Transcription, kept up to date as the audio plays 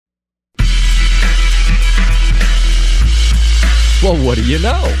Well, what do you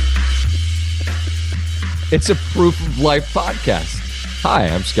know? It's a Proof of Life podcast. Hi,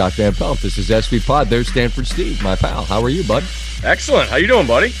 I'm Scott Van Pelt. This is SV Pod. There's Stanford Steve, my pal. How are you, bud? Excellent. How you doing,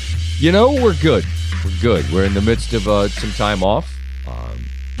 buddy? You know, we're good. We're good. We're in the midst of some time off,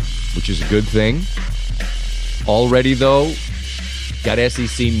 which is a good thing. Already, though, got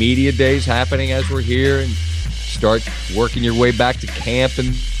SEC Media Days happening as we're here and start working your way back to camp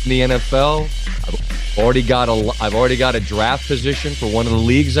in the NFL. I've already got a draft position for one of the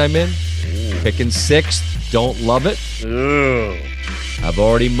leagues I'm in. Ooh. Picking sixth. Don't love it. Ooh. I've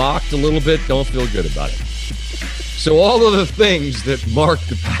already mocked a little bit. Don't feel good about it. So all of the things that mark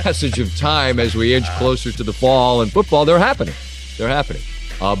the passage of time as we inch closer to the fall and football, they're happening. They're happening.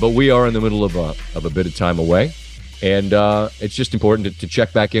 But we are in the middle of a bit of time away. And it's just important to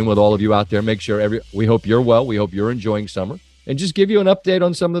check back in with all of you out there. Make sure we hope you're well. We hope you're enjoying summer. And just give you an update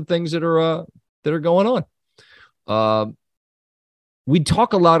on some of the things that are going on. We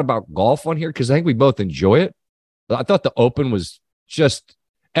talk a lot about golf on here because I think we both enjoy it. I thought the Open was just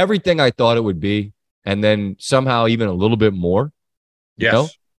everything I thought it would be, and then somehow even a little bit more. Yes. You know?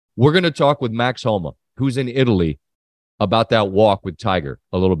 We're going to talk with Max Homa, who's in Italy, about that walk with Tiger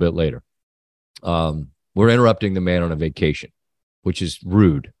a little bit later. We're interrupting the man on a vacation, which is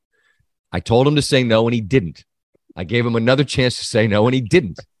rude. I told him to say no, and he didn't. I gave him another chance to say no, and he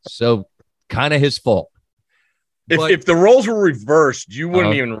didn't. So kind of his fault. If the roles were reversed, you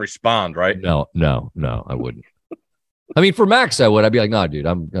wouldn't even respond, right? No, I wouldn't. I mean, for Max, I would. I'd be like, no, dude,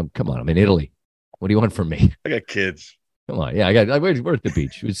 come on. I'm in Italy. What do you want from me? I got kids. Come on. Yeah, we're at the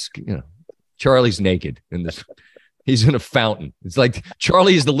beach. It's, Charlie's naked in this. He's in a fountain. It's like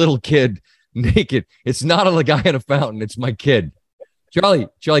Charlie is the little kid naked. It's not a guy in a fountain. It's my kid. Charlie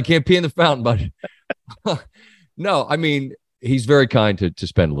can't pee in the fountain, bud. No, I mean, he's very kind to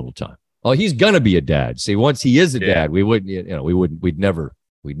spend a little time. Oh, he's gonna be a dad. See, once he is a dad, we wouldn't, we'd never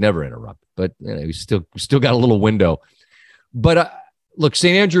interrupt. But we still got a little window. But look,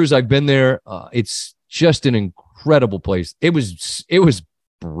 St. Andrews, I've been there. It's just an incredible place. It was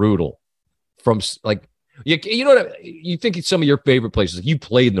brutal. From like, you know what? You think it's some of your favorite places. Like you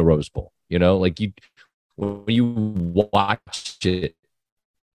played in the Rose Bowl. Like when you watch it,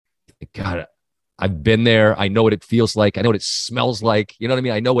 God. I've been there. I know what it feels like. I know what it smells like. You know what I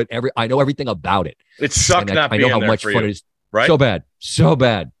mean? I know everything about it. It sucked not being there. I know how much fun it is. Right? So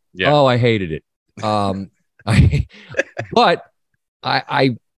bad. Yeah. Oh, I hated it. But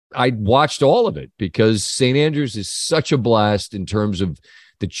I watched all of it because St. Andrews is such a blast in terms of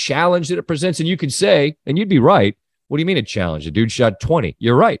the challenge that it presents. And you could say, and you'd be right. What do you mean a challenge? A dude shot 20.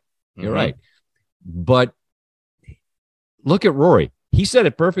 You're right. You're right. But look at Rory. He said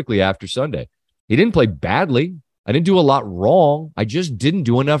it perfectly after Sunday. He didn't play badly. I didn't do a lot wrong. I just didn't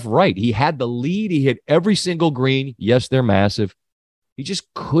do enough right. He had the lead. He hit every single green. Yes, they're massive. He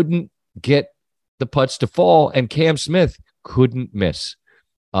just couldn't get the putts to fall, and Cam Smith couldn't miss.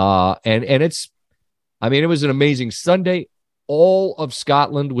 And it was an amazing Sunday. All of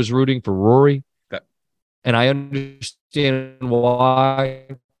Scotland was rooting for Rory, and I understand why.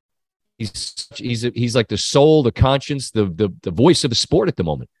 He's like the soul, the conscience, the voice of the sport at the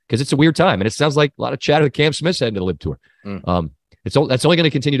moment because it's a weird time, and it sounds like a lot of chatter that Cam Smith's heading to the LIV Tour. That's only going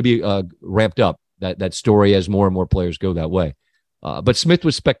to continue to be ramped up, that story, as more and more players go that way. But Smith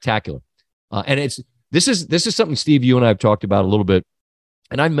was spectacular, and this is something, Steve, you and I have talked about a little bit,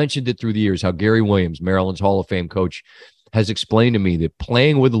 and I mentioned it through the years how Gary Williams, Maryland's Hall of Fame coach, has explained to me that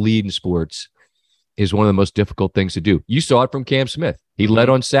playing with a lead in sports is one of the most difficult things to do. You saw it from Cam Smith. He led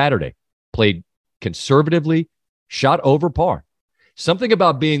on Saturday. Played conservatively, shot over par. Something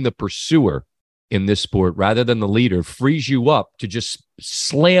about being the pursuer in this sport rather than the leader frees you up to just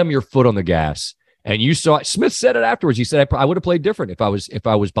slam your foot on the gas. And you saw Smith said it afterwards. He said, I would have played different if I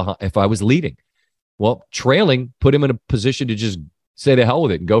was leading. Well, trailing put him in a position to just say the hell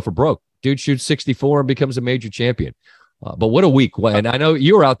with it and go for broke. Dude shoots 64 and becomes a major champion. But what a week. And I know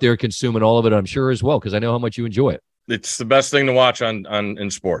you were out there consuming all of it, I'm sure, as well, because I know how much you enjoy it. It's the best thing to watch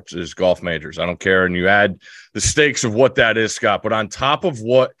in sports is golf majors. I don't care. And you add the stakes of what that is, Scott. But on top of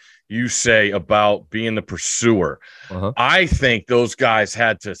what you say about being the pursuer, I think those guys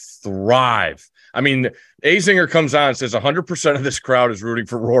had to thrive. I mean, Azinger comes on and says 100% of this crowd is rooting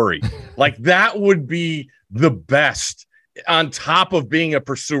for Rory. Like that would be the best on top of being a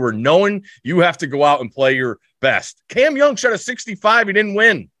pursuer, knowing you have to go out and play your best. Cam Young shot a 65. He didn't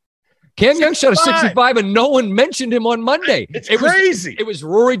win. Cam Young shot a 65 and no one mentioned him on Monday. It's crazy. It was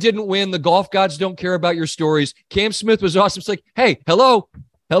Rory didn't win. The golf gods don't care about your stories. Cam Smith was awesome. It's like, hey, hello.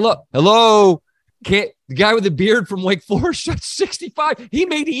 The guy with the beard from Wake Forest shot 65. He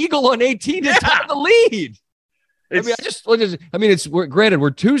made eagle on 18 to top the lead. granted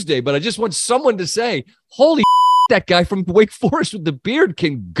we're Tuesday, but I just want someone to say, holy that guy from Wake Forest with the beard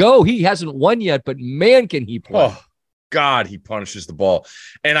can go. He hasn't won yet, but man, can he play. Oh, God, he punishes the ball.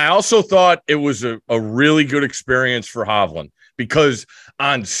 And I also thought it was a really good experience for Hovland because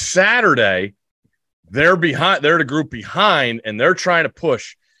on Saturday, they're the group behind, and they're trying to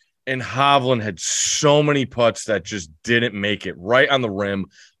push. And Hovland had so many putts that just didn't make it right on the rim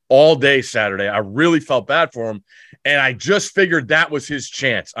all day Saturday. I really felt bad for him. And I just figured that was his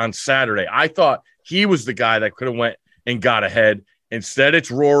chance on Saturday. I thought he was the guy that could have went and got ahead. Instead, it's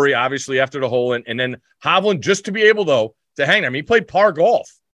Rory, obviously, after the hole. And then Hovland, just to be able, though, to hang. I mean, he played par golf.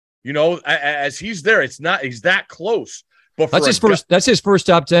 You know, as he's there, he's that close. But that's his first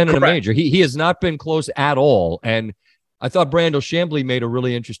top 10 in a major. He has not been close at all. And I thought Brandel Chambly made a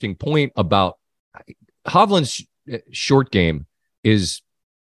really interesting point about Hovland's short game is,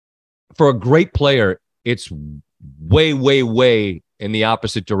 for a great player, it's way, way, way in the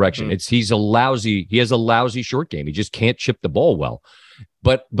opposite direction. Mm-hmm. He has a lousy short game. He just can't chip the ball well.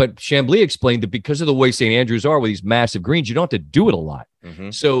 But Chambly explained that because of the way St. Andrews are with these massive greens, you don't have to do it a lot.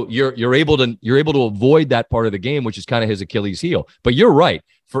 Mm-hmm. So you're able to avoid that part of the game, which is kind of his Achilles heel. But you're right.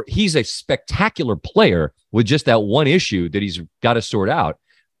 He's a spectacular player with just that one issue that he's got to sort out.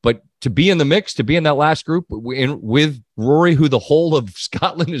 But to be in the mix, to be in that last group with Rory, who the whole of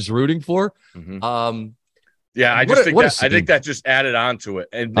Scotland is rooting for. Mm-hmm. Yeah, I think that just added on to it.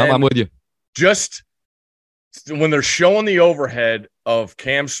 And then I'm with you. Just when they're showing the overhead of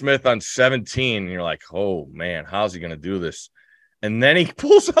Cam Smith on 17, and you're like, oh, man, how's he going to do this? And then he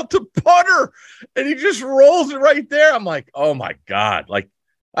pulls out the putter, and he just rolls it right there. I'm like, oh, my God. Like,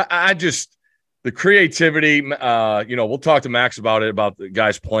 I just – the creativity, we'll talk to Max about it, about the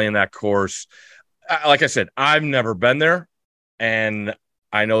guys playing that course. Like I said, I've never been there, and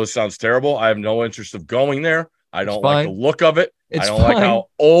I know this sounds terrible. I have no interest of going there. I don't like the look of it. I don't like how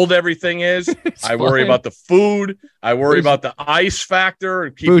old everything is. I worry about the food. I worry about the ice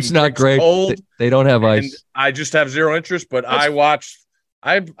factor. Food's not great. Cold. They don't have ice. And I just have zero interest, but I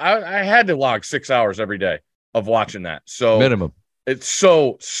had to log 6 hours every day of watching that. So minimum. It's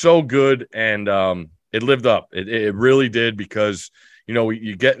so good, and it lived up. It really did, because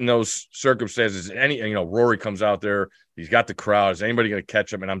you get in those circumstances. Rory comes out there, he's got the crowd. Is anybody going to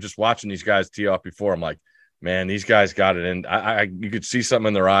catch him? And I'm just watching these guys tee off before. I'm like, man, these guys got it. And you could see something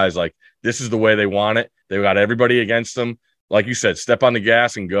in their eyes, like this is the way they want it. They got everybody against them. Like you said, step on the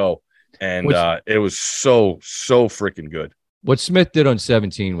gas and go. And it was so freaking good. What Smith did on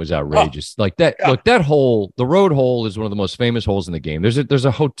 17 was outrageous. Like that. Yeah. Look, that hole, the road hole, is one of the most famous holes in the game. There's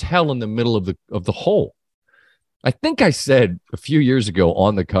a hotel in the middle of the hole. I think I said a few years ago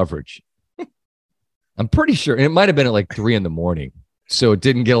on the coverage, I'm pretty sure, and it might have been at like 3 a.m, so it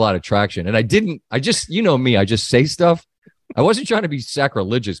didn't get a lot of traction. And I just, me, I just say stuff. I wasn't trying to be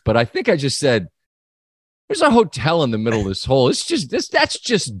sacrilegious, but I think I just said, there's a hotel in the middle of this hole. It's just that's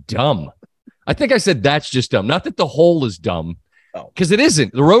just dumb. I think I said that's just dumb. Not that the hole is dumb, because it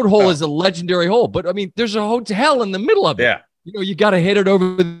isn't. The road hole is a legendary hole, but I mean, there's a hotel in the middle of it. Yeah. You got to hit it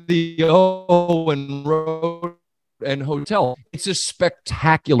over the Owen Road and hotel. It's a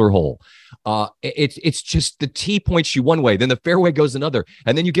spectacular hole. It's just the tee points you one way, then the fairway goes another,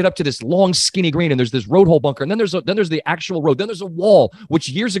 and then you get up to this long skinny green, and there's this road hole bunker, and then there's the actual road, then there's a wall. Which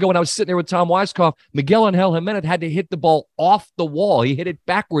years ago when I was sitting there with Tom Weiskopf, Miguel Angel Jimenez had to hit the ball off the wall. He hit it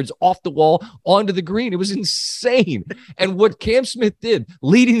backwards off the wall onto the green. It was insane. And what Cam Smith did,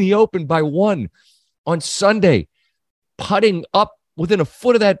 leading the Open by 1 on Sunday, putting up within a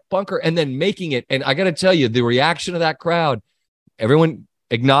foot of that bunker and then making it. And I got to tell you, the reaction of that crowd, everyone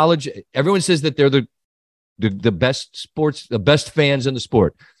says that they're the best fans in the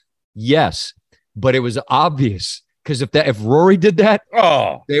sport. Yes, but it was obvious, because if Rory did that,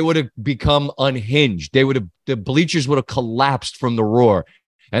 they would have become unhinged. The bleachers would have collapsed from the roar.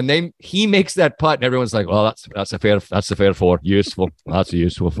 And he makes that putt, and everyone's like, "Well, that's a fair four. Useful. That's a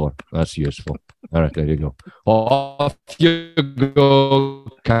useful four. That's useful." All right, there you go. Off you go.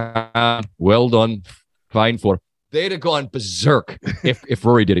 Well done. Fine four. They'd have gone berserk if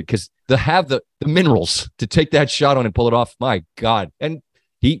Rory did it, because to have the minerals to take that shot on and pull it off. My God. And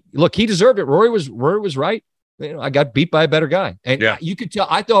he deserved it. Rory was right. I got beat by a better guy. And you could tell.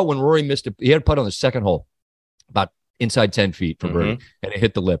 I thought when Rory missed he had a putt on the second hole, about inside 10 feet from birdie, and it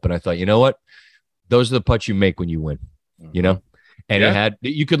hit the lip. And I thought, you know what? Those are the putts you make when you win, And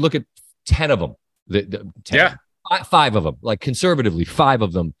you could look at 10 of them. 5 of them, like conservatively, 5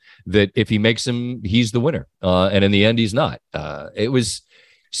 of them, that if he makes them, he's the winner. And in the end, he's not. It was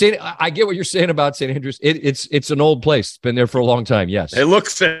I get what you're saying about St. Andrews. It's an old place. It's been there for a long time. Yes. It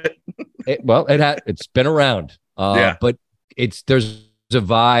looks it. It's been around. But there's a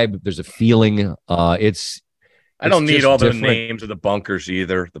vibe, there's a feeling. I don't need all the names of the bunkers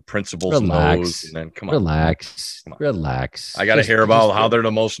either. The principals knows. And then come on. Relax. I got to hear about how they're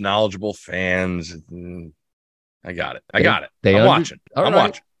the most knowledgeable fans. I got it. I'm watching.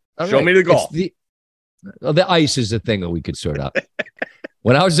 Show me the golf. The ice is the thing that we could sort out.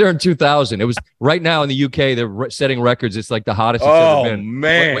 When I was there in 2000, it was right now in the UK, they're setting records. It's like the hottest it's ever been. Oh,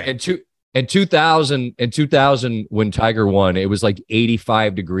 man. In 2000, when Tiger won, it was like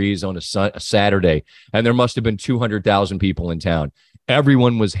 85 degrees on a Saturday, and there must have been 200,000 people in town.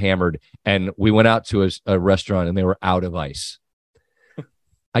 Everyone was hammered, and we went out to a restaurant, and they were out of ice.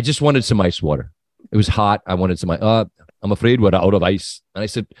 I just wanted some ice water. It was hot. I wanted some. I'm afraid we're out of ice. And I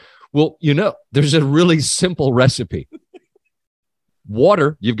said, well, there's a really simple recipe.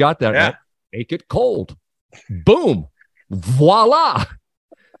 Water, you've got that, right? Make it cold. Boom. Voila.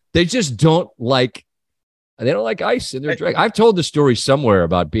 They just don't like ice in their drink. I've told the story somewhere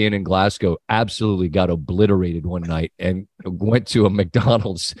about being in Glasgow, absolutely got obliterated one night and went to a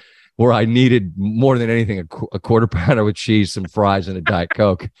McDonald's where I needed more than anything a quarter pounder with cheese, some fries, and a Diet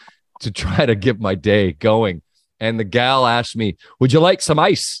Coke to try to get my day going. And the gal asked me, would you like some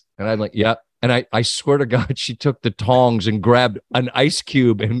ice? And I'm like, yeah. And I swear to God, she took the tongs and grabbed an ice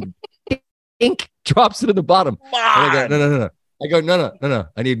cube and ink drops it at the bottom. And I go, no. I go, no.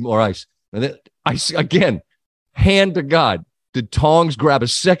 I need more ice. And then ice again, hand to God. The tongs grab a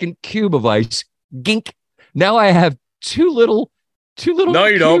second cube of ice. Gink. Now I have two little. No,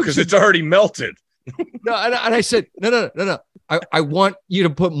 you don't, because it's already melted. No, and I said, no. I want you to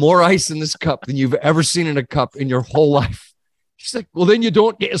put more ice in this cup than you've ever seen in a cup in your whole life. She's like, well, then you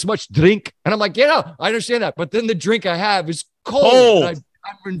don't get as much drink. And I'm like, yeah, I understand that. But then the drink I have is cold. I'm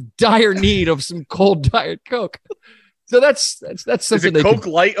in dire need of some cold Diet Coke. So that's something. Is it Coke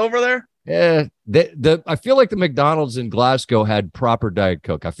Light over there? Yeah. I feel like the McDonald's in Glasgow had proper Diet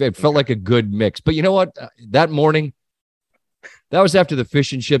Coke. It felt like a good mix. But you know what? That morning, that was after the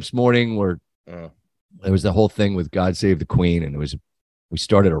fish and chips morning where it was the whole thing with God Save the Queen. And we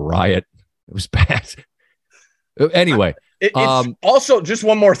started a riot. It was bad. Anyway. It's also just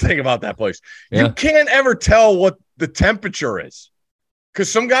one more thing about that place. Yeah. You can't ever tell what the temperature is.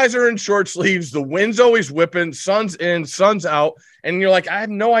 Because some guys are in short sleeves, the wind's always whipping, sun's in, sun's out, and you're like, I have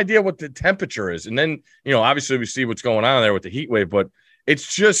no idea what the temperature is. And then, obviously we see what's going on there with the heat wave, but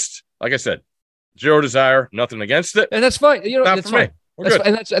it's just, like I said, zero desire, nothing against it. And that's fine. That's fine. Me. We're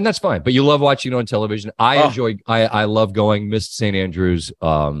good. And that's fine. But you love watching it on television. I love going, missed St. Andrews.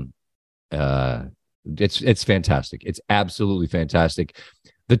 It's fantastic. It's absolutely fantastic.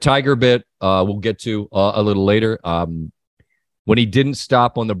 The Tiger bit, we'll get to a little later. When he didn't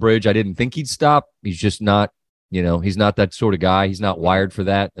stop on the bridge, I didn't think he'd stop. He's just not, he's not that sort of guy. He's not wired for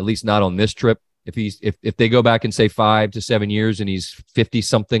that, at least not on this trip. If they go back and say 5 to 7 years and he's 50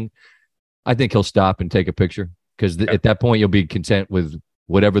 something, I think he'll stop and take a picture because at that point you'll be content with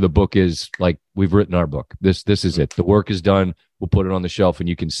whatever the book is. Like we've written our book. This is it. The work is done. We'll put it on the shelf and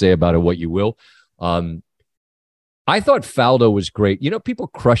you can say about it what you will. I thought Faldo was great. People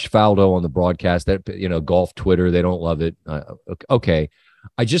crush Faldo on the broadcast. That golf Twitter, they don't love it. Okay,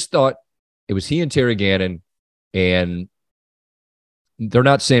 I just thought it was he and Terry Gannon, and they're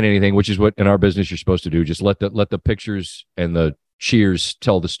not saying anything, which is what in our business you're supposed to do. Just let the pictures and the cheers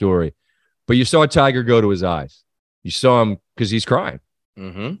tell the story. But you saw Tiger go to his eyes. You saw him because he's crying,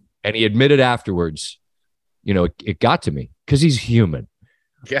 and he admitted afterwards. It got to me because he's human.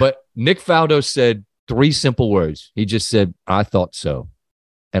 Yeah. But Nick Faldo said 3 simple words. He just said, I thought so.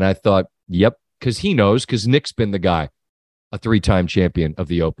 And I thought, yep, because he knows, because Nick's been the guy, a 3-time champion of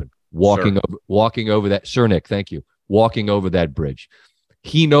the Open, walking over that. Sir Nick, thank you. Walking over that bridge.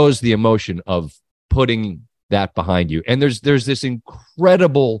 He knows the emotion of putting that behind you. And there's this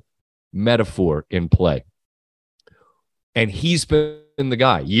incredible metaphor in play. And he's been the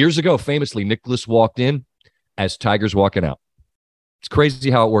guy. Years ago, famously, Nicklaus walked in as Tiger's walking out. It's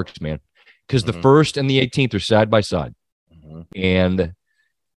crazy how it works, man. Because the 1st and the 18th are side by side. And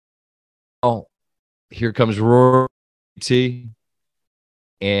here comes Rory T.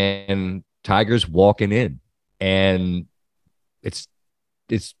 And Tiger's walking in. And it's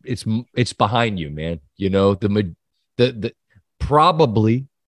behind you, man. The probably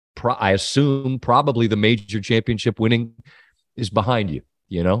I assume probably the major championship winning is behind you,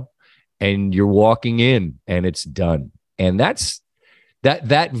 and you're walking in and it's done. And that's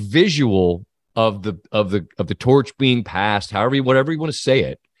that visual of the torch being passed, whatever you want to say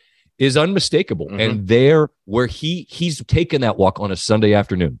it, is unmistakable. And there where he's taken that walk on a Sunday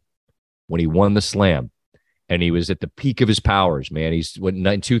afternoon when he won the Slam and he was at the peak of his powers, man.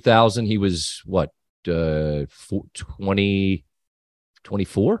 In 2000, he was 20,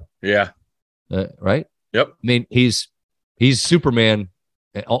 24. Yeah. Right. Yep. I mean, he's Superman,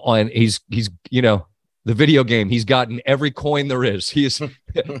 and he's the video game. He's gotten every coin there is. He's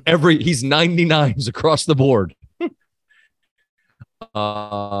 99s across the board.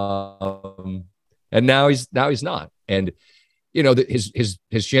 And now he's not. And his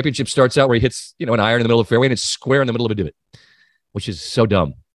championship starts out where he hits an iron in the middle of the fairway and it's square in the middle of a divot, which is so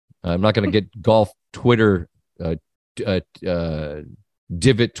dumb. I'm not going to get golf Twitter, divot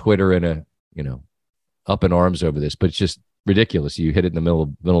Twitter in up in arms over this, but it's just ridiculous. You hit it in the middle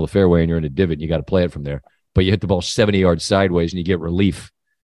of the fairway and you're in a divot and you got to play it from there, but you hit the ball 70 yards sideways and you get relief.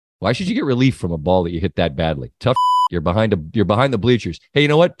 Why should you get relief from a ball that you hit that badly? Tough. You're behind the bleachers. Hey, you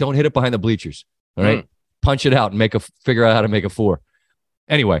know what? Don't hit it behind the bleachers. All right. Punch it out and figure out how to make a 4.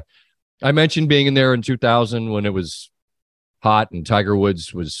 Anyway, I mentioned being in there in 2000 when it was hot and Tiger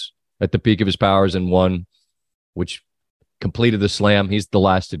Woods was at the peak of his powers and won, which completed the Slam. He's the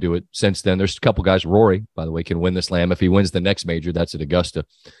last to do it. Since then, there's a couple guys. Rory, by the way, can win the Slam if he wins the next major. That's at Augusta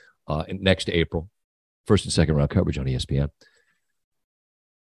next April. First and second round coverage on ESPN.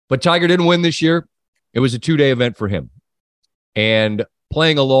 But Tiger didn't win this year. It was a 2-day event for him. And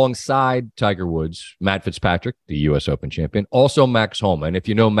playing alongside Tiger Woods, Matt Fitzpatrick, the U.S. Open champion, also Max Homa. And if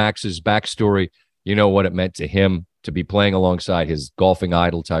you know Max's backstory, you know what it meant to him to be playing alongside his golfing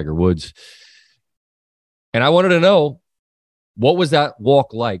idol, Tiger Woods. And I wanted to know, what was that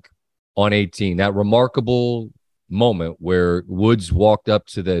walk like on 18? That remarkable moment where Woods walked up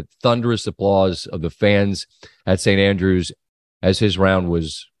to the thunderous applause of the fans at St. Andrews as his round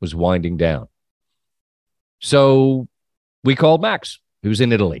was winding down. So we called Max, who's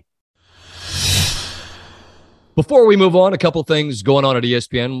in Italy. Before we move on, a couple things going on at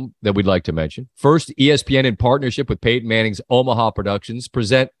ESPN that we'd like to mention. First, ESPN, in partnership with Peyton Manning's Omaha Productions,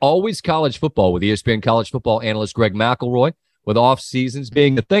 present Always College Football with ESPN college football analyst Greg McElroy. With off seasons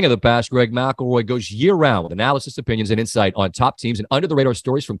being the thing of the past, Greg McElroy goes year-round with analysis, opinions, and insight on top teams and under-the-radar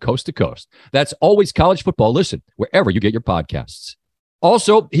stories from coast to coast. That's Always College Football. Listen wherever you get your podcasts.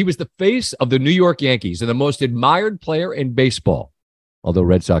 Also, he was the face of the New York Yankees and the most admired player in baseball. Although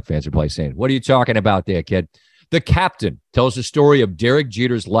Red Sox fans are probably saying, what are you talking about there, kid? The Captain tells the story of Derek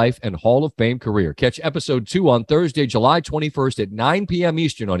Jeter's life and Hall of Fame career. Catch episode 2 on Thursday, July 21st at 9 p.m.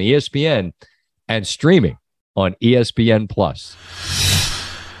 Eastern on ESPN and streaming on ESPN+.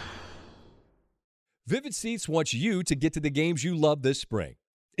 Vivid Seats wants you to get to the games you love this spring.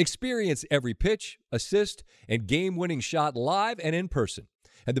 Experience every pitch, assist, and game-winning shot live and in person.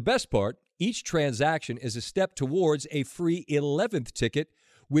 And the best part, each transaction is a step towards a free 11th ticket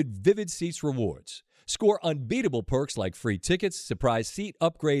with Vivid Seats rewards. Score unbeatable perks like free tickets, surprise seat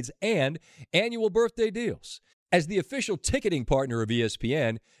upgrades, and annual birthday deals. As the official ticketing partner of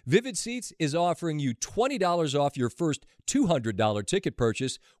ESPN, Vivid Seats is offering you $20 off your first $200 ticket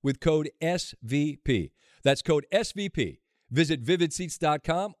purchase with code SVP. That's code SVP. Visit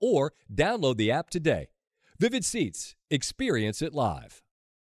vividseats.com or download the app today. Vivid Seats. Experience it live.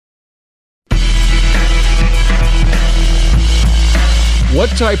 What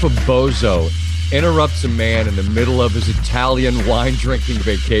type of bozo interrupts a man in the middle of his Italian wine-drinking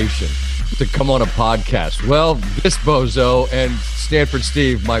vacation to come on a podcast? Well, this bozo and Stanford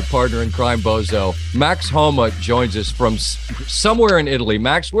Steve, my partner in crime bozo, Max Homa, joins us from somewhere in Italy.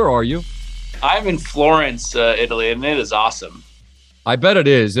 Max, where are you? I'm in Florence, Italy, and it is awesome. I bet it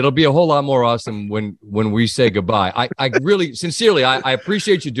is. It'll be a whole lot more awesome when we say goodbye. I really, sincerely, I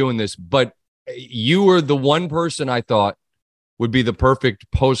appreciate you doing this, but you were the one person I thought would be the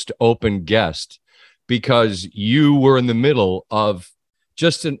perfect post-open guest because you were in the middle of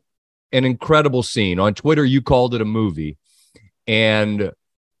just an incredible scene. On Twitter, you called it a movie. And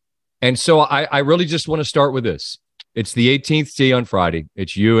so I really just want to start with this. It's the 18th tee on Friday.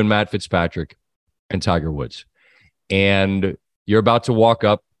 It's you and Matt Fitzpatrick and Tiger Woods. And you're about to walk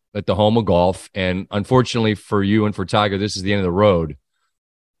up at the home of golf. And unfortunately for you and for Tiger, this is the end of the road.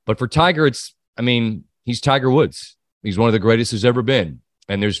 But for Tiger, he's Tiger Woods. He's one of the greatest there's ever been.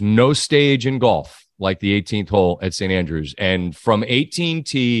 And there's no stage in golf like the 18th hole at St. Andrews. And from 18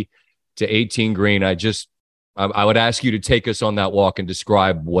 tee to 18 green, I would ask you to take us on that walk and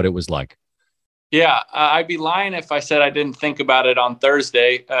describe what it was like. Yeah, I'd be lying if I said I didn't think about it on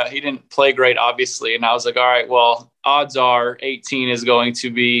Thursday. He didn't play great, obviously. And I was like, all right, well, odds are 18 is going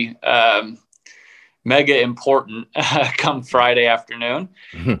to be mega important come Friday afternoon.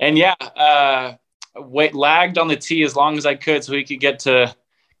 And yeah, lagged on the tee as long as I could so he could get to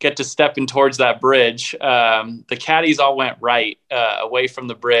stepping towards that bridge. The caddies all went right away from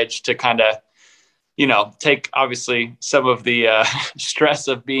the bridge to kind of take obviously some of the stress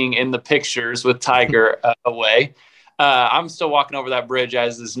of being in the pictures with Tiger away. I'm still walking over that bridge,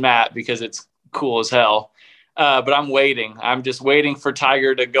 as is Matt, because it's cool as hell. But I'm waiting. I'm just waiting for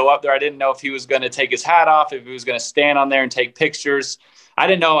Tiger to go up there. I didn't know if he was going to take his hat off, if he was going to stand on there and take pictures. I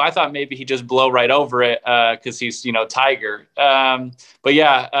didn't know. I thought maybe he'd just blow right over it because he's, Tiger. But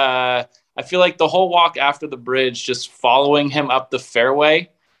yeah, I feel like the whole walk after the bridge, just following him up the fairway,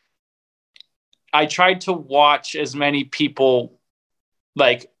 I tried to watch as many people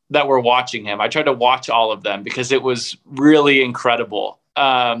like that were watching him. I tried to watch all of them because it was really incredible.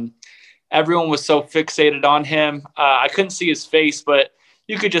 Everyone was so fixated on him. I couldn't see his face, but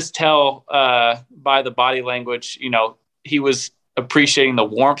you could just tell by the body language, he was appreciating the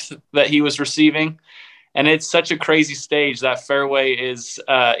warmth that he was receiving. And it's such a crazy stage. That fairway is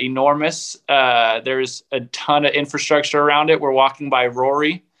enormous. There's a ton of infrastructure around it. We're walking by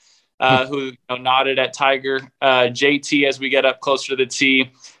Rory, who nodded at Tiger. JT, as we get up closer to the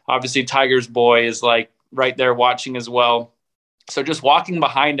tee, obviously Tiger's boy is like right there watching as well. So just walking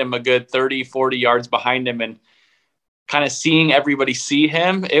behind him a good 30, 40 yards behind him and kind of seeing everybody see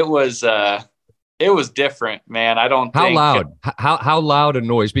him, it was different, man. I don't think how loud a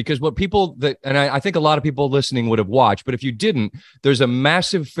noise, because what people I think a lot of people listening would have watched, but if you didn't, there's a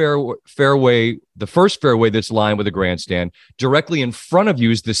massive fairway, the first fairway that's lined with a grandstand. Directly in front of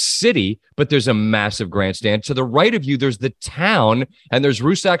you is the city, but there's a massive grandstand. To the right of you, there's the town, and there's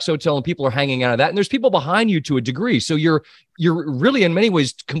Rusak's Hotel, and people are hanging out of that. And there's people behind you to a degree. So you're really in many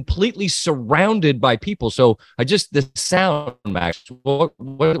ways completely surrounded by people. So the sound, Max,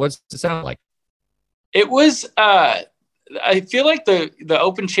 what's the sound like? It was, I feel like the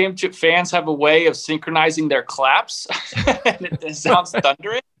Open Championship fans have a way of synchronizing their claps and it sounds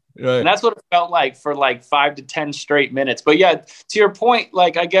thunderous. Right. And that's what it felt like for like 5 to 10 straight minutes. But yeah, to your point,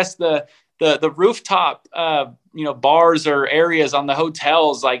 like, I guess the rooftop, bars or areas on the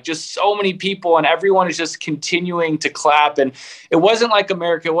hotels, like just so many people and everyone is just continuing to clap. And it wasn't like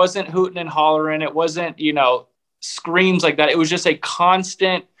America. It wasn't hooting and hollering. It wasn't, screams like that. It was just a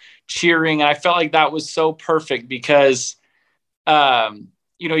constant cheering. And I felt like that was so perfect because,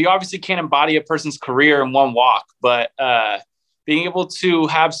 you obviously can't embody a person's career in one walk, but being able to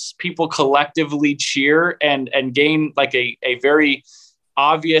have people collectively cheer and gain like a very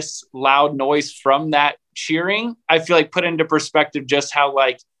obvious loud noise from that cheering, I feel like put into perspective just how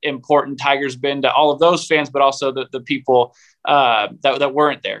like important Tiger's been to all of those fans, but also the people that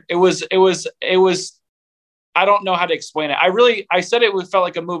weren't there. It was I don't know how to explain it. I said it felt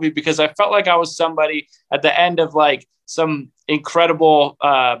like a movie because I felt like I was somebody at the end of like some incredible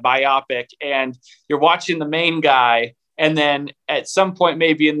biopic, and you're watching the main guy. And then at some point,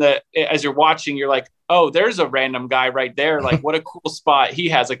 maybe as you're watching, you're like, oh, there's a random guy right there. Like, what a cool spot he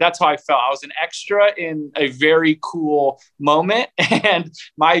has. Like, that's how I felt. I was an extra in a very cool moment. And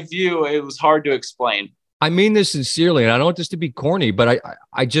my view, it was hard to explain. I mean this sincerely, and I don't want this to be corny, but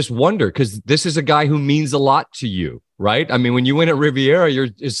I just wonder, because this is a guy who means a lot to you, right? I mean, when you win at Riviera, you're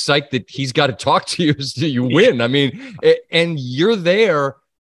as psyched that he's got to talk to you as you win. I mean, and you're there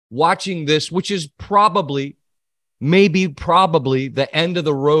watching this, which is probably the end of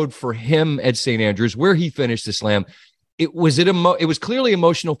the road for him at St. Andrews, where he finished the Slam. It was clearly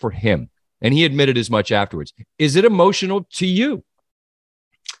emotional for him, and he admitted as much afterwards. Is it emotional to you?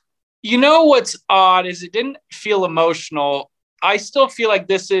 You know what's odd is it didn't feel emotional. I still feel like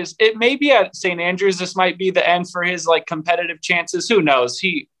it may be at St. Andrews. This might be the end for his like competitive chances. Who knows?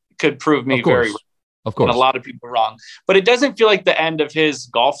 He could prove me very wrong. Of course. And a lot of people wrong, but it doesn't feel like the end of his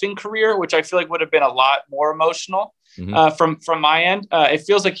golfing career, which I feel like would have been a lot more emotional from my end. It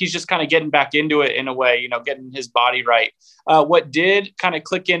feels like he's just kind of getting back into it in a way, getting his body right. What did kind of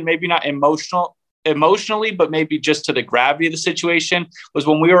click in, maybe not emotionally, but maybe just to the gravity of the situation, was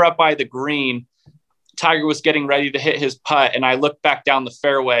when we were up by the green, Tiger was getting ready to hit his putt. And I looked back down the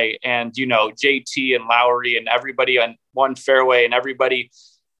fairway and, JT and Lowry and everybody on one fairway and everybody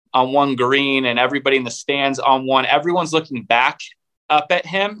on one green and everybody in the stands on one, everyone's looking back up at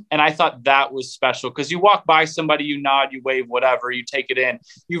him. And I thought that was special because you walk by somebody, you nod, you wave, whatever, you take it in.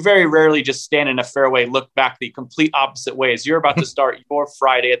 You very rarely just stand in a fairway, look back the complete opposite way as you're about to start your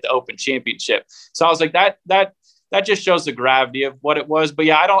Friday at the Open Championship. So I was like, that just shows the gravity of what it was. But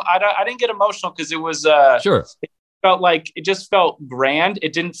yeah, I didn't get emotional because it was sure. It just felt grand.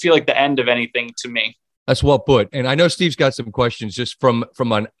 It didn't feel like the end of anything to me. That's well put. And I know Steve's got some questions just from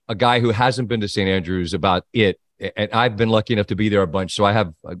a guy who hasn't been to St. Andrews about it. And I've been lucky enough to be there a bunch, so I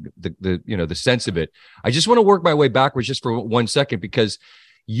have the sense of it. I just want to work my way backwards just for 1 second, because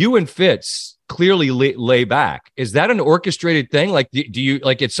you and Fitz clearly lay back. Is that an orchestrated thing? Like, do you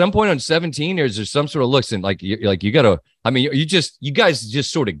like at some point on 17, or is there some sort of looks and like you got to? I mean, you guys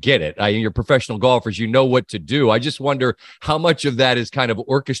just sort of get it. You're professional golfers. You know what to do. I just wonder how much of that is kind of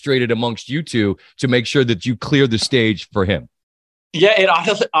orchestrated amongst you two to make sure that you clear the stage for him. Yeah, it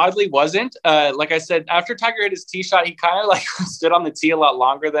oddly wasn't. Like I said, after Tiger hit his tee shot, he kind of like stood on the tee a lot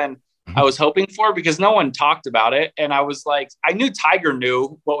longer than I was hoping for, because no one talked about it. And I was like, I knew Tiger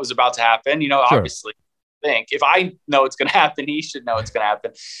knew what was about to happen. You know, obviously, if I know it's going to happen, he should know it's going to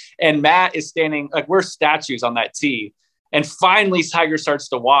happen. And Matt is standing, like we're statues on that tee. And finally, Tiger starts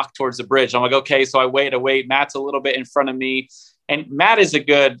to walk towards the bridge. I'm like, okay, so I wait. Matt's a little bit in front of me. And Matt is a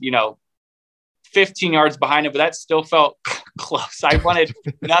good, 15 yards behind him, but that still felt close. I wanted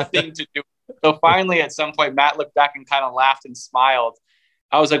nothing to do. So finally, at some point, Matt looked back and kind of laughed and smiled.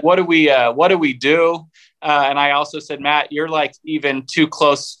 I was like, what do we do? And I also said, Matt, you're like even too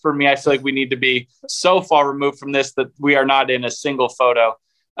close for me. I feel like we need to be so far removed from this that we are not in a single photo.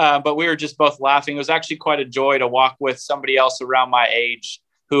 But we were just both laughing. It was actually quite a joy to walk with somebody else around my age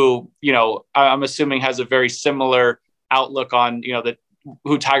who, I'm assuming has a very similar outlook on,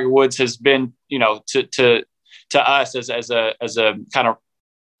 who Tiger Woods has been, to us as a kind of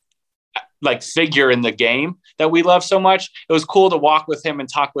like figure in the game that we love so much. It was cool to walk with him and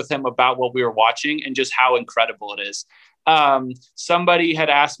talk with him about what we were watching and just how incredible it is. Somebody had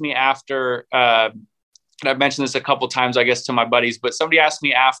asked me after, and I've mentioned this a couple of times, I guess, to my buddies, but somebody asked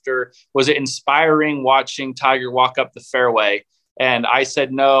me after, was it inspiring watching Tiger walk up the fairway? And I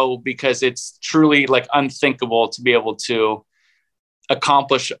said no, because it's truly like unthinkable to be able to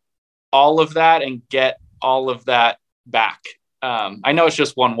accomplish all of that and get all of that back. I know it's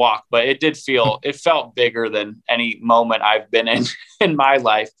just one walk, but it felt bigger than any moment I've been in my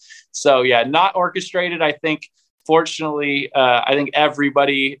life. So yeah, not orchestrated. I think, fortunately, I think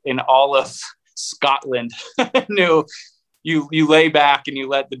everybody in all of Scotland knew you lay back and you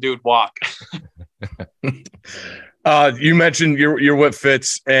let the dude walk. You mentioned you're with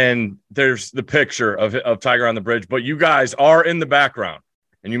Fitz, and there's the picture of Tiger on the bridge, but you guys are in the background,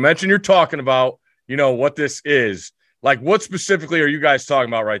 and you mentioned you're talking about, what this is. Like, what specifically are you guys talking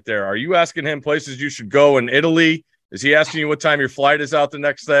about right there? Are you asking him places you should go in Italy? Is he asking you what time your flight is out the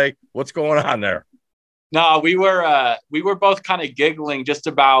next day? What's going on there? No, we were both kind of giggling just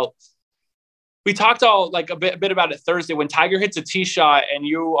about. We talked all like a bit about it Thursday when Tiger hits a tee shot and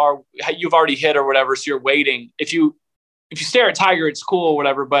you've already hit or whatever, so you're waiting. If you stare at Tiger, it's cool or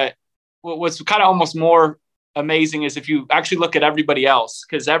whatever. But what's kind of almost more amazing is if you actually look at everybody else,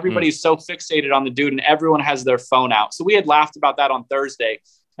 because everybody's so fixated on the dude and everyone has their phone out. So we had laughed about that on Thursday,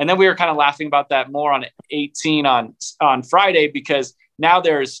 and then we were kind of laughing about that more on 18 on Friday, because now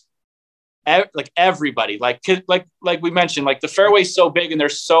there's like everybody, like we mentioned, like the fairway's so big and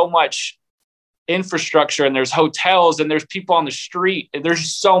there's so much infrastructure and there's hotels and there's people on the street and there's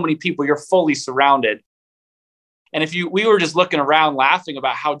just so many people. You're fully surrounded. And we were just looking around laughing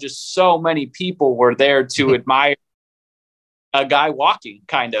about how just so many people were there to admire a guy walking,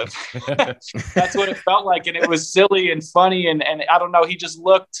 kind of. That's what it felt like. And it was silly and funny. And I don't know, he just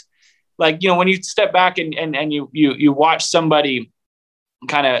looked like, when you step back and you watch somebody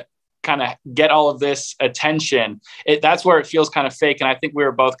kind of get all of this attention, that's where it feels kind of fake. And I think we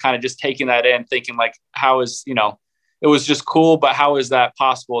were both kind of just taking that in, thinking like, how is, it was just cool, but how is that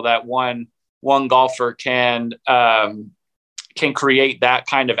possible that one golfer can create that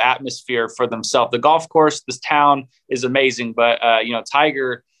kind of atmosphere for themselves? The golf course, this town is amazing, but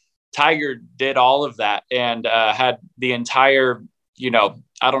Tiger did all of that and had the entire,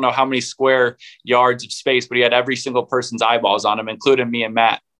 I don't know how many square yards of space, but he had every single person's eyeballs on him, including me and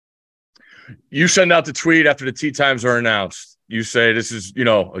Matt. You send out the tweet after the tee times are announced. You say this is,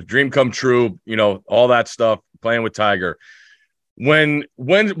 a dream come true, all that stuff, playing with Tiger.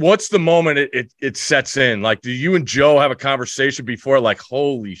 What's the moment it sets in? Like, do you and Joe have a conversation before, like,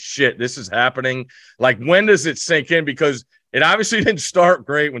 holy shit, this is happening? Like, when does it sink in? Because it obviously didn't start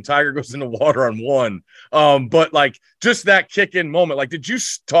great when Tiger goes in the water on one. But like, just that kick in moment, like, did you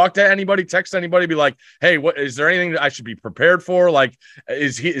talk to anybody, text anybody, be like, hey, what is there anything that I should be prepared for? Like,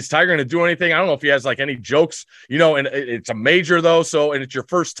 is Tiger going to do anything? I don't know if he has like any jokes, and it's a major though. So, and it's your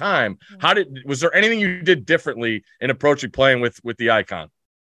first time. Was there anything you did differently in approaching playing with the icon?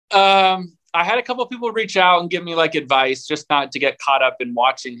 I had a couple of people reach out and give me like advice, just not to get caught up in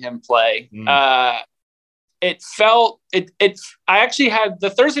watching him play. I actually had the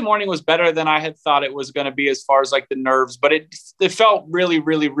Thursday morning was better than I had thought it was going to be as far as like the nerves, but it felt really,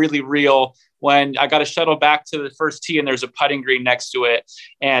 really, really real when I got a shuttle back to the first tee and there's a putting green next to it.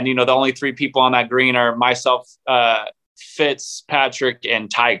 And, the only three people on that green are myself, Fitzpatrick, and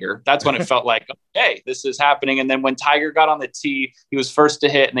Tiger. That's when it felt like, okay, this is happening. And then when Tiger got on the tee, he was first to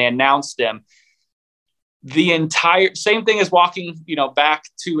hit and they announced him. The entire same thing as walking, back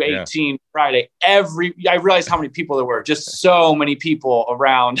to 18 Friday. I realized how many people there were, just so many people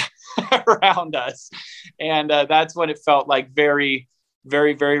around us. And that's when it felt like very,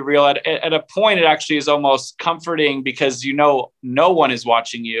 very, very real. At a point, it actually is almost comforting because, no one is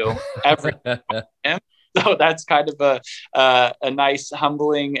watching you ever. So that's kind of a nice,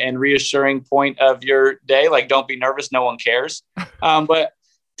 humbling and reassuring point of your day. Like, don't be nervous. No one cares. But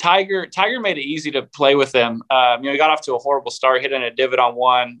Tiger made it easy to play with him. He got off to a horrible start, hitting a divot on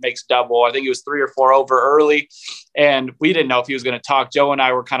one, makes double. I think he was 3 or 4 over early, and we didn't know if he was going to talk. Joe and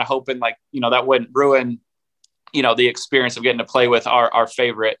I were kind of hoping that wouldn't ruin, the experience of getting to play with our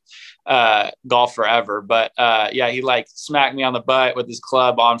favorite golfer ever. But he smacked me on the butt with his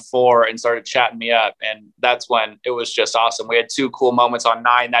club on 4 and started chatting me up. And that's when it was just awesome. We had 2 cool moments on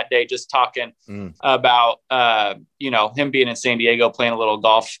 9 that day, just talking about, him being in San Diego, playing a little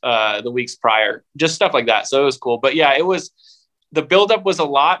golf the weeks prior, just stuff like that. So it was cool. But the buildup was a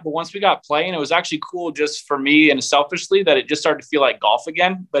lot, but once we got playing, it was actually cool just for me and selfishly that it just started to feel like golf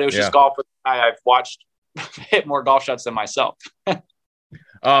again, but it was just golf with the guy I've watched hit more golf shots than myself.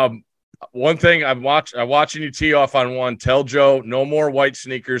 One thing I'm watching you tee off on one. Tell Joe no more white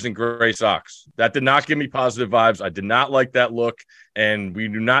sneakers and gray socks. That did not give me positive vibes. I did not like that look, and we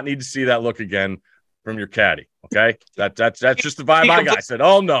do not need to see that look again from your caddy. Okay, that's just the vibe I got. I said,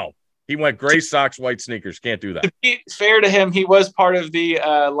 oh no, he went gray socks, white sneakers. Can't do that. To be fair to him, he was part of the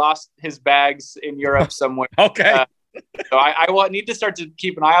lost his bags in Europe somewhere. Okay. So I will need to start to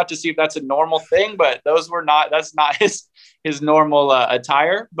keep an eye out to see if that's a normal thing, but that's not his normal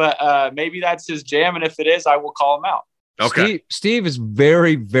attire, but maybe that's his jam. And if it is, I will call him out. Okay. Steve is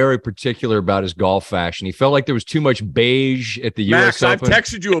very, very particular about his golf fashion. He felt like there was too much beige at the U.S. Open. I've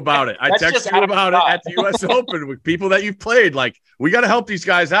texted you about it. I texted you about it at the U.S. Open with people that you've played. Like, we got to help these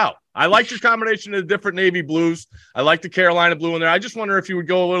guys out. I like your combination of the different navy blues. I like the Carolina blue in there. I just wonder if you would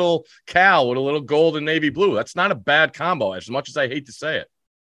go a little Cal with a little gold and navy blue. That's not a bad combo, as much as I hate to say it.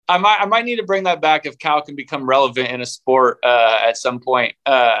 I might need to bring that back if Cal can become relevant in a sport at some point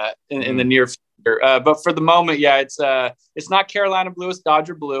in the near future. But for the moment, it's not Carolina blue, it's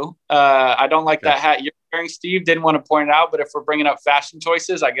Dodger blue. I don't like that hat you're wearing, Steve. Didn't want to point it out, but if we're bringing up fashion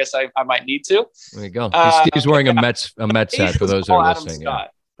choices, I guess I might need to. There you go. Steve's wearing a Mets hat for those who are listening.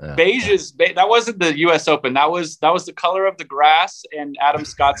 Beige that wasn't the U.S. Open. That was the color of the grass and Adam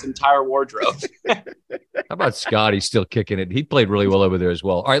Scott's entire wardrobe. How about Scott? He's still kicking it. He played really well over there as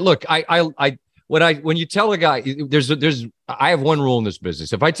well. All right, look, when you tell a guy, I have one rule in this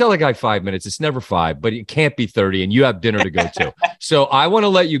business. If I tell a guy 5 minutes, it's never 5, but it can't be 30, and you have dinner to go to. So I want to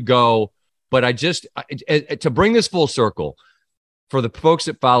let you go, but to bring this full circle, for the folks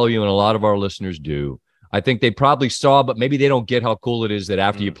that follow you, and a lot of our listeners do, I think they probably saw, but maybe they don't get how cool it is that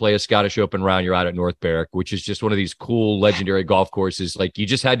after you play a Scottish Open round, you're out at North Berwick, which is just one of these cool, legendary golf courses. Like, you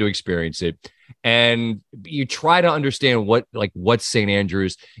just had to experience it. And you try to understand what's St.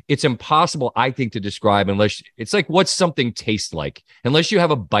 Andrews. It's impossible, I think, to describe unless it's like what's something taste like. Unless you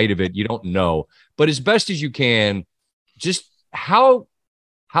have a bite of it, you don't know. But as best as you can, just how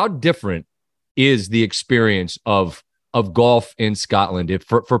different is the experience of golf in Scotland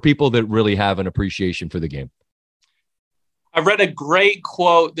for people that really have an appreciation for the game? I read a great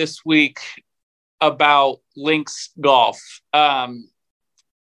quote this week about links golf.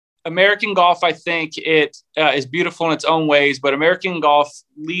 American golf, I think it is beautiful in its own ways, but American golf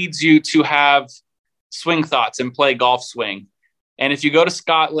leads you to have swing thoughts and play golf swing. And if you go to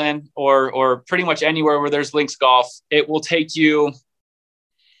Scotland or pretty much anywhere where there's links golf, it will take you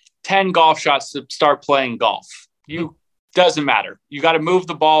 10 golf shots to start playing golf. Doesn't matter. You got to move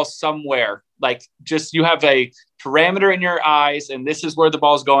the ball somewhere. Like, just, you have a parameter in your eyes and this is where the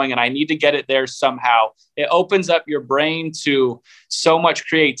ball's going and I need to get it there somehow. It opens up your brain to so much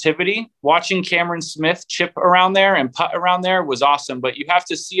creativity. Watching Cameron Smith chip around there and putt around there was awesome, but you have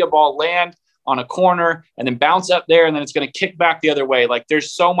to see a ball land on a corner and then bounce up there and then it's going to kick back the other way. Like,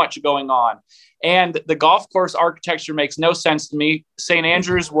 there's so much going on. And the golf course architecture makes no sense to me. St.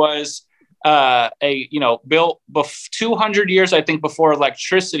 Andrews was built 200 years, I think, before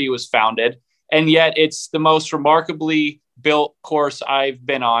electricity was founded. And yet it's the most remarkably built course I've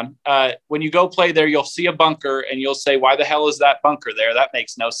been on. When you go play there, you'll see a bunker and you'll say, why the hell is that bunker there? That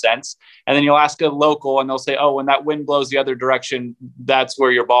makes no sense. And then you'll ask a local and they'll say, oh, when that wind blows the other direction, that's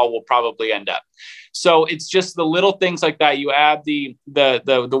where your ball will probably end up. So it's just the little things like that. You add the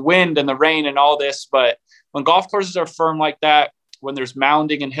wind and the rain and all this, but when golf courses are firm like that, when there's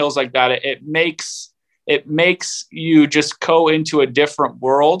mounding and hills like that, it makes it makes you just go into a different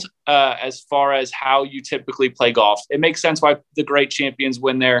world as far as how you typically play golf. It makes sense why the great champions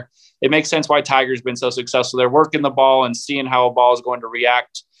win there. It makes sense why Tiger's been so successful. They're working the ball and seeing how a ball is going to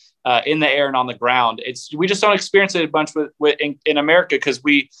react in the air and on the ground. We just don't experience it a bunch in America because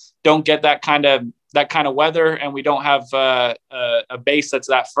we don't get that kind of weather, and we don't have a base that's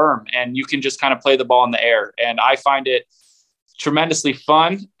that firm, and you can just kind of play the ball in the air. And I find it tremendously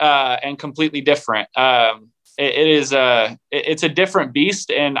fun and completely different. It's a different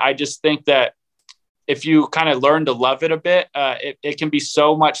beast. And I just think that if you kind of learn to love it a bit, it can be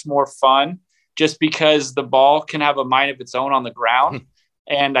so much more fun just because the ball can have a mind of its own on the ground.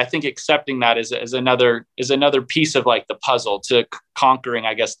 And I think accepting that is another piece of like the puzzle to conquering,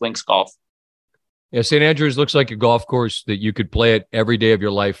 I guess, links golf. Yeah, St. Andrews looks like a golf course that you could play it every day of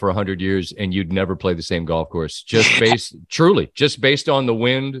your life for 100 years and you'd never play the same golf course. Just based on the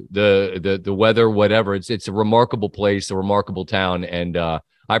wind, the weather, whatever. It's a remarkable place, a remarkable town, and I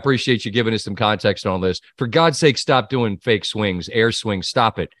appreciate you giving us some context on this. For God's sake, stop doing fake swings, air swings.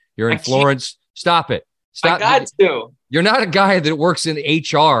 Stop it. You're in Florence. Stop it. Stop. I got to. You're not a guy that works in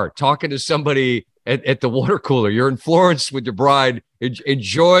HR talking to somebody at the water cooler. You're in Florence with your bride.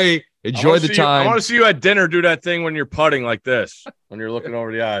 Enjoy the time. I want to see you at dinner do that thing when you're putting like this, when you're looking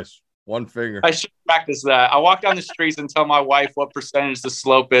over the eyes. One finger. I should practice that. I walk down the streets and tell my wife what percentage the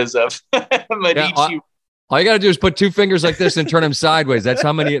slope is of Medici. All you got to do is put two fingers like this and turn them sideways. That's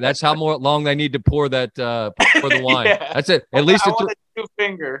how long they need to pour the wine. Yeah. That's it. At least two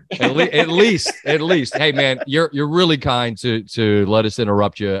finger. at least. Hey man, you're really kind to let us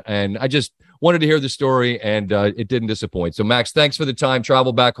interrupt you. And I just wanted to hear the story, and it didn't disappoint. So Max, thanks for the time.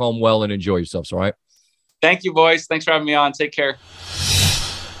 Travel back home well and enjoy yourselves. All right. Thank you, boys. Thanks for having me on. Take care.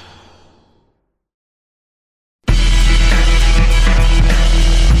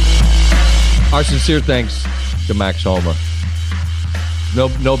 Our sincere thanks to Max Homa.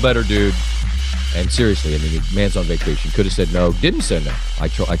 No better dude. And seriously, I mean, the man's on vacation. Could have said no. Didn't say no. I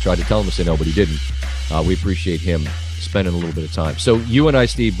tried to tell him to say no, but he didn't. We appreciate him spending a little bit of time. So you and I,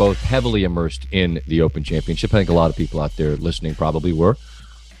 Steve, both heavily immersed in the Open Championship. I think a lot of people out there listening probably were.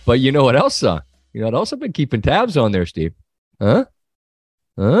 But you know what else? You know what else I've been keeping tabs on there, Steve? Huh?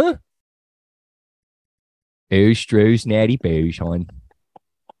 Stroh's Natty Booze, hon.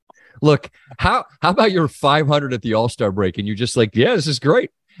 Look, how about your 500 at the All-Star break? And you're just like, yeah, this is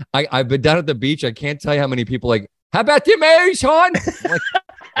great. I've been down at the beach. I can't tell you how many people like, how about them A's, hon? Like,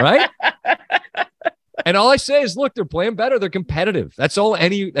 right? And all I say is, look, they're playing better. They're competitive. That's all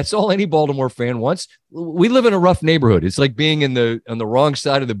any Baltimore fan wants. We live in a rough neighborhood. It's like being on the wrong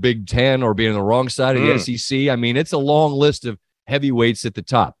side of the Big Ten or being on the wrong side of the SEC. I mean, it's a long list of heavyweights at the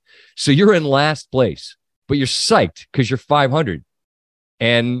top. So you're in last place, but you're psyched because you're 500.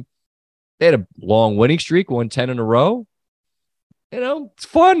 And they had a long winning streak, won 10 in a row. You know, it's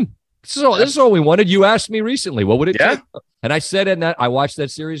fun. This is all we wanted. You asked me recently, what would it take? And I said, I watched that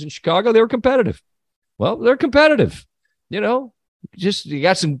series in Chicago. They were competitive. Well, they're competitive. You know, just you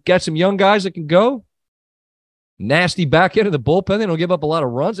got some young guys that can go. Nasty back end of the bullpen. They don't give up a lot of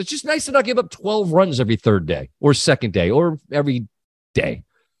runs. It's just nice to not give up 12 runs every third day or second day or every day.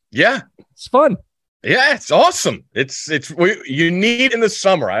 Yeah. It's fun. Yeah, it's awesome. You need in the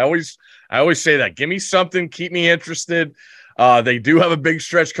summer. I always say that. Give me something, keep me interested. They do have a big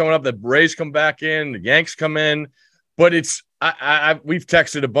stretch coming up. The Rays come back in, the Yanks come in, but we've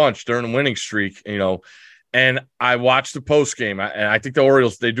texted a bunch during the winning streak, you know, and I watched the post game, and I think the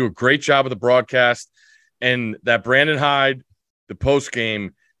Orioles, they do a great job of the broadcast, and that Brandon Hyde, the post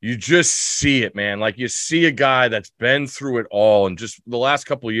game, you just see it, man. Like you see a guy that's been through it all in just the last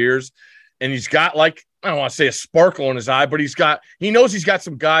couple of years, and he's got like, I don't want to say a sparkle in his eye, but he knows he's got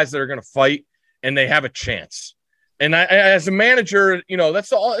some guys that are going to fight and they have a chance. And as a manager, you know,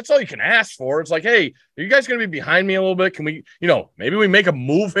 that's all you can ask for. It's like, hey, are you guys going to be behind me a little bit? Can we, you know, maybe we make a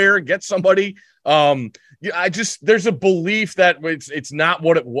move here and get somebody? There's a belief that it's not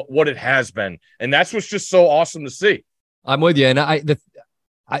what it has been. And that's what's just so awesome to see. I'm with you. And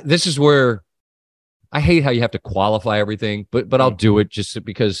this is where I hate how you have to qualify everything, but I'll do it just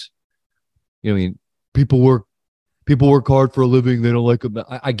because, you know, I mean, people work hard for a living. They don't like them.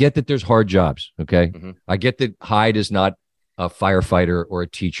 I get that there's hard jobs. Okay. Mm-hmm. I get that Hyde is not a firefighter or a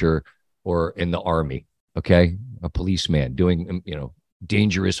teacher or in the army. Okay. A policeman doing, you know,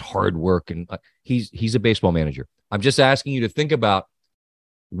 dangerous hard work. And he's a baseball manager. I'm just asking you to think about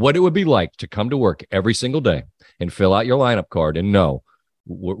what it would be like to come to work every single day and fill out your lineup card and know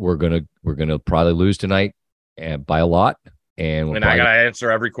we're going to probably lose tonight and by a lot. And I got to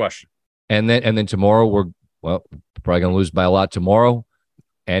answer every question. And then tomorrow we're probably going to lose by a lot tomorrow.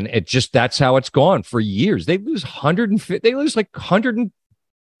 And that's how it's gone for years. They lose 150, they lose like 100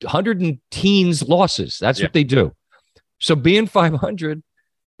 and teens losses. That's what they do. So being 500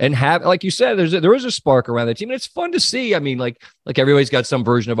 and have, like you said, there is a spark around the team. And it's fun to see. I mean, like everybody's got some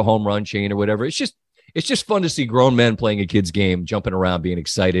version of a home run chain or whatever. It's just fun to see grown men playing a kid's game, jumping around, being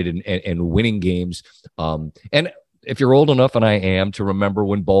excited and winning games. And if you're old enough, and I am, to remember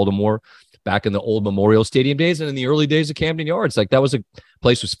when Baltimore, back in the old Memorial Stadium days and in the early days of Camden Yards, like that was a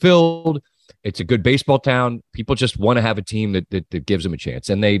place was filled. It's a good baseball town. People just want to have a team that gives them a chance.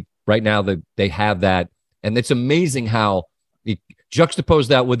 And right now they have that. And it's amazing how you juxtapose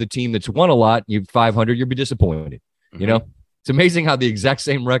that with a team that's won a lot. You're 500, you'll be disappointed. Mm-hmm. You know, it's amazing how the exact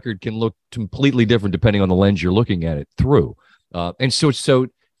same record can look completely different depending on the lens you're looking at it through. And so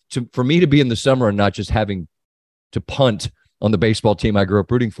for me to be in the summer and not just having to punt on the baseball team I grew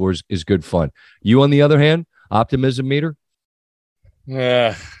up rooting for is good fun. You, on the other hand, optimism meter?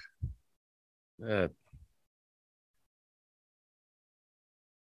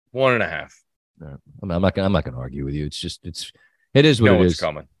 1.5. I'm not gonna argue with you. It is what it is.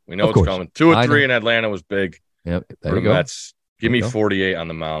 Coming. We know it's coming. 2 or 3 in Atlanta was big. Yep. There you go. Mets. Give me 48 on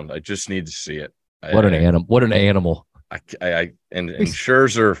the mound. I just need to see it. What an animal. And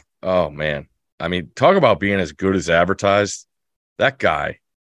Scherzer. Oh man. I mean, talk about being as good as advertised. That guy,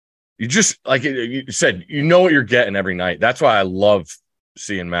 you just, like you said, you know what you're getting every night. That's why I love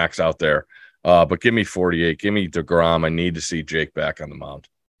seeing Max out there. But give me 48. Give me DeGrom. I need to see Jake back on the mound.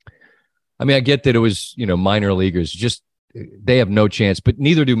 I mean, I get that it was, minor leaguers. Just they have no chance, but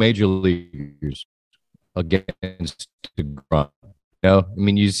neither do major leaguers against DeGrom. I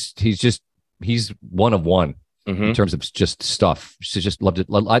mean, he's one of one. Mm-hmm. In terms of just stuff. Just loved it.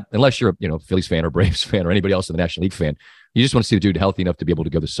 Unless you're a Phillies fan or Braves fan or anybody else in the National League fan, you just want to see the dude healthy enough to be able to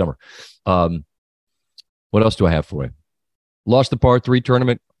go this summer. What else do I have for you? Lost the par 3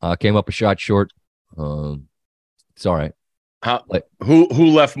 tournament. Came up a shot short. It's all right. Who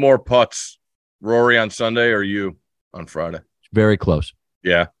left more putts, Rory on Sunday or you on Friday? Very close.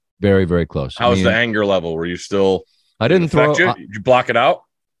 Yeah, very, very close. How's the anger level? Were you still? I didn't throw. Did you block it out?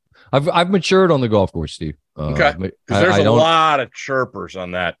 I've matured on the golf course, Steve. Okay, because there's a lot of chirpers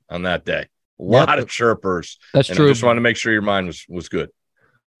on that day. A lot of chirpers. That's true. I just wanted to make sure your mind was good.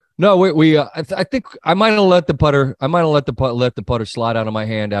 No, I think I might have let the putter slide out of my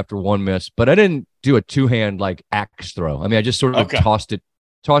hand after one miss, but I didn't do a 2-hand like axe throw. I mean, I just sort of tossed it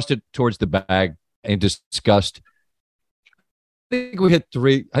towards the bag in disgust. I think we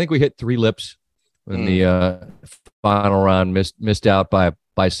hit 3 lips in the final round. Missed out by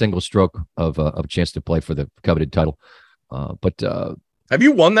a single stroke of a chance to play for the coveted title. But have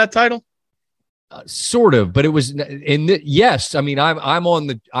you won that title? Sort of, but it was yes. I mean, I'm on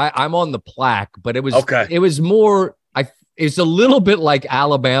the plaque, but it was It was more. It's a little bit like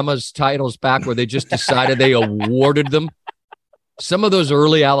Alabama's titles back where they just decided they awarded them. Some of those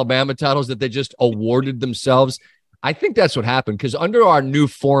early Alabama titles that they just awarded themselves. I think that's what happened because under our new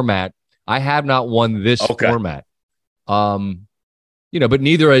format, I have not won this format. But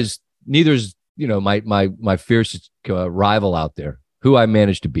neither is my fiercest rival out there who I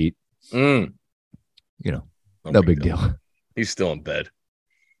managed to beat. No big deal. He's still in bed.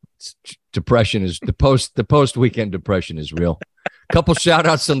 Depression is the post weekend depression is real. Couple shout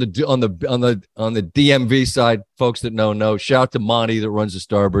outs on the DMV side, folks that know. Shout out to Monty that runs the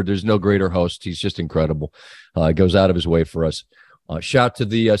Starboard. There's no greater host. He's just incredible. He goes out of his way for us. Shout out to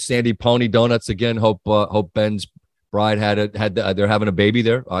the Sandy Pony Donuts again. Hope Ben's bride they're having a baby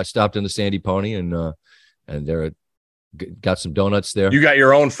there. I stopped in the Sandy Pony and they're got some donuts there. You got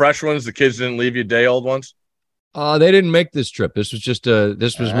your own fresh ones. The kids didn't leave you day old ones. They didn't make this trip. This was just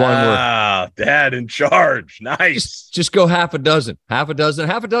one where dad in charge. Nice. Just go half a dozen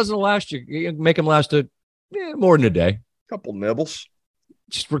will last you. You make them last more than a day. Couple nibbles.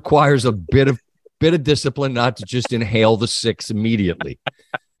 Just requires a bit of discipline not to just inhale the 6 immediately.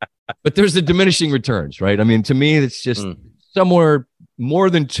 But there's the diminishing returns, right? I mean, to me, it's just somewhere more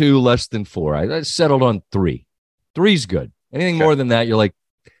than 2, less than 4. I settled on 3. 3's good. Anything more than that, you're like,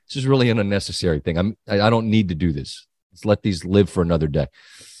 this is really an unnecessary thing. I don't need to do this. Let's let these live for another day.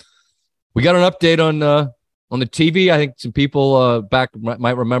 We got an update on the TV. I think some people back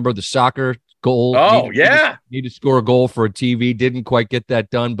might remember the soccer goal. Need to score a goal for a TV. Didn't quite get that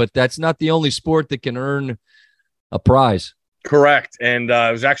done, but that's not the only sport that can earn a prize. Correct. And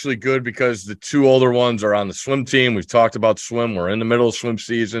it was actually good because the 2 older ones are on the swim team. We've talked about swim. We're in the middle of swim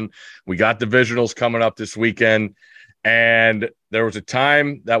season. We got divisionals coming up this weekend. And there was a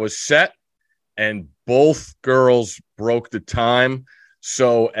time that was set, and both girls broke the time.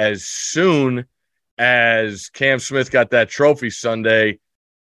 So as soon as Cam Smith got that trophy Sunday,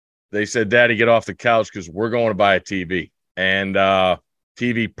 They said, Daddy, get off the couch because we're going to buy a TV. And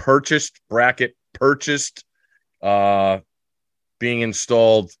TV purchased, bracket purchased, being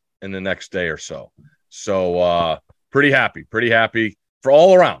installed in the next day or so. So pretty happy for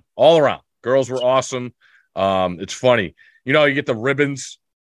all around. Girls were awesome. It's funny. You know, you get the ribbons,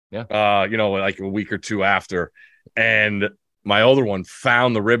 like a week or two after. And my older one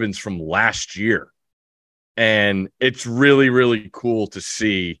found the ribbons from last year. And it's really, really cool to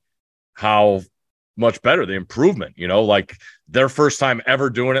see how much better the improvement, like their first time ever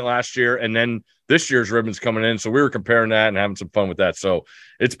doing it last year. And then this year's ribbons coming in. So we were comparing that and having some fun with that. So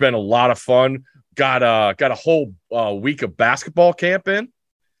it's been a lot of fun. Got a whole week of basketball camp in,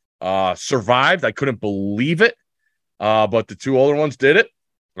 survived. I couldn't believe it. But the two older ones did it.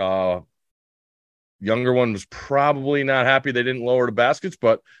 Younger one was probably not happy they didn't lower the baskets,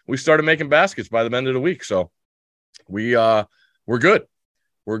 but we started making baskets by the end of the week. So we're good.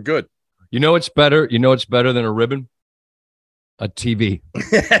 We're good. It's better. It's better than a ribbon? A TV.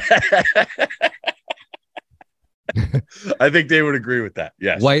 I think they would agree with that.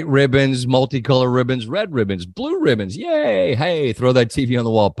 Yes. White ribbons, multicolor ribbons, red ribbons, blue ribbons. Yay. Hey, throw that TV on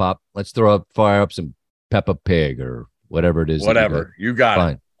the wall, Pop. Let's fire up some Peppa Pig or whatever it is. Whatever. You got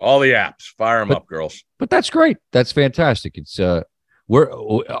Fine. It. All the apps. Fire them up, girls. But that's great. That's fantastic. It's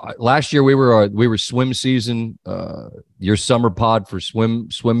last year we were swim season, your summer pod for swim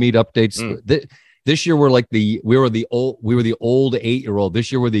meet updates. This year we were the old 8-year-old.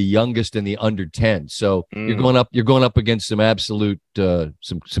 This year we're the youngest and the under 10. So you're going up against some absolute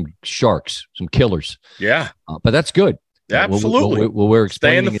some sharks, some killers. Yeah. But that's good. Yeah, absolutely. We're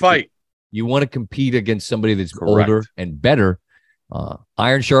stay in the fight. You want to compete against somebody that's older and better.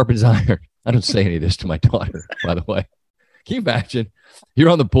 Iron sharpens iron. I don't say any of this to my daughter, by the way. Can you imagine? You're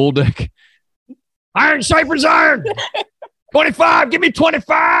on the pool deck. Iron sharpens iron. 25. Give me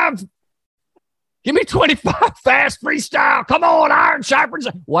 25. Give me 25. Fast freestyle. Come on, iron sharpens.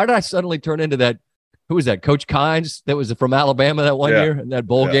 Why did I suddenly turn into that? Who was that? Coach Kynes that was from Alabama that one year in that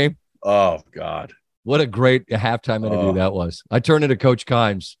bowl game? Oh, God. What a great halftime interview that was. I turned into Coach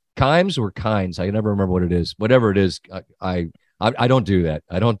Kynes. Kynes or Kynes? I never remember what it is. Whatever it is, I don't do that.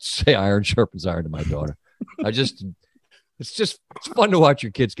 I don't say iron sharpens iron to my daughter. It's fun to watch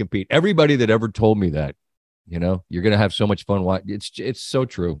your kids compete. Everybody that ever told me that, you're going to have so much fun. It's so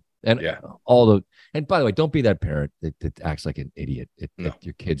true. And and by the way, don't be that parent that acts like an idiot at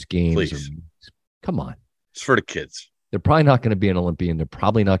your kids' games. Please. Come on. It's for the kids. They're probably not going to be an Olympian. They're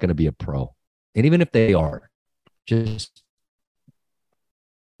probably not going to be a pro. And even if they are, just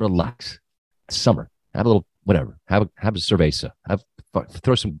relax. It's summer. Have a little whatever. Have a cerveza.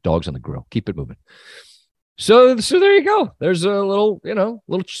 Throw some dogs on the grill. Keep it moving. So there you go. There's a little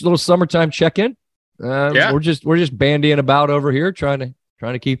summertime check-in. We're just bandying about over here, trying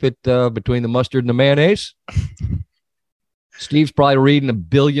to keep it between the mustard and the mayonnaise. Steve's probably reading a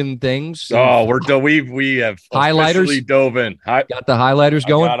billion things. Oh, we have highlighters dove in. Got the highlighters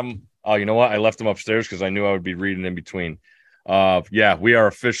going. I got them. Oh, you know what? I left them upstairs because I knew I would be reading in between. We are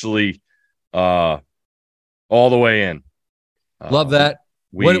officially all the way in. Love that.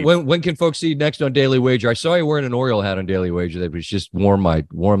 When can folks see you next on Daily Wager? I saw you wearing an Oriole hat on Daily Wager. That was just warm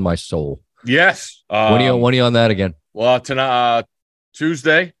my soul. Yes. When are you on that again? Well, tonight,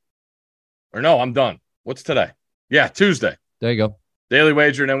 Tuesday. Or no, I'm done. What's today? Yeah, Tuesday. There you go. Daily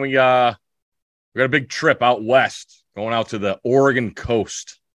Wager, and then we got a big trip out west, going out to the Oregon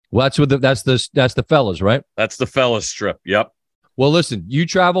coast. Well, that's the fellas, right? That's the fellas trip. Yep. Well, listen, you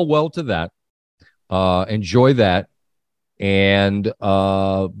travel well to that. Enjoy that. And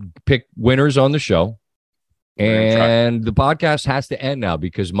pick winners on the show. And the podcast has to end now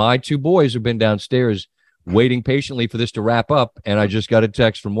because my two boys have been downstairs waiting patiently for this to wrap up. And I just got a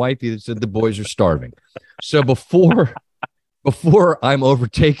text from Wifey that said the boys are starving. So before I'm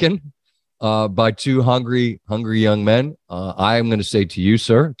overtaken by two hungry young men, I'm going to say to you,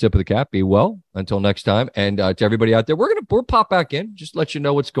 sir, tip of the cap, be well until next time. And to everybody out there, we'll pop back in, just let you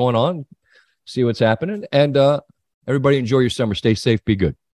know what's going on, see what's happening. And everybody enjoy your summer. Stay safe. Be good.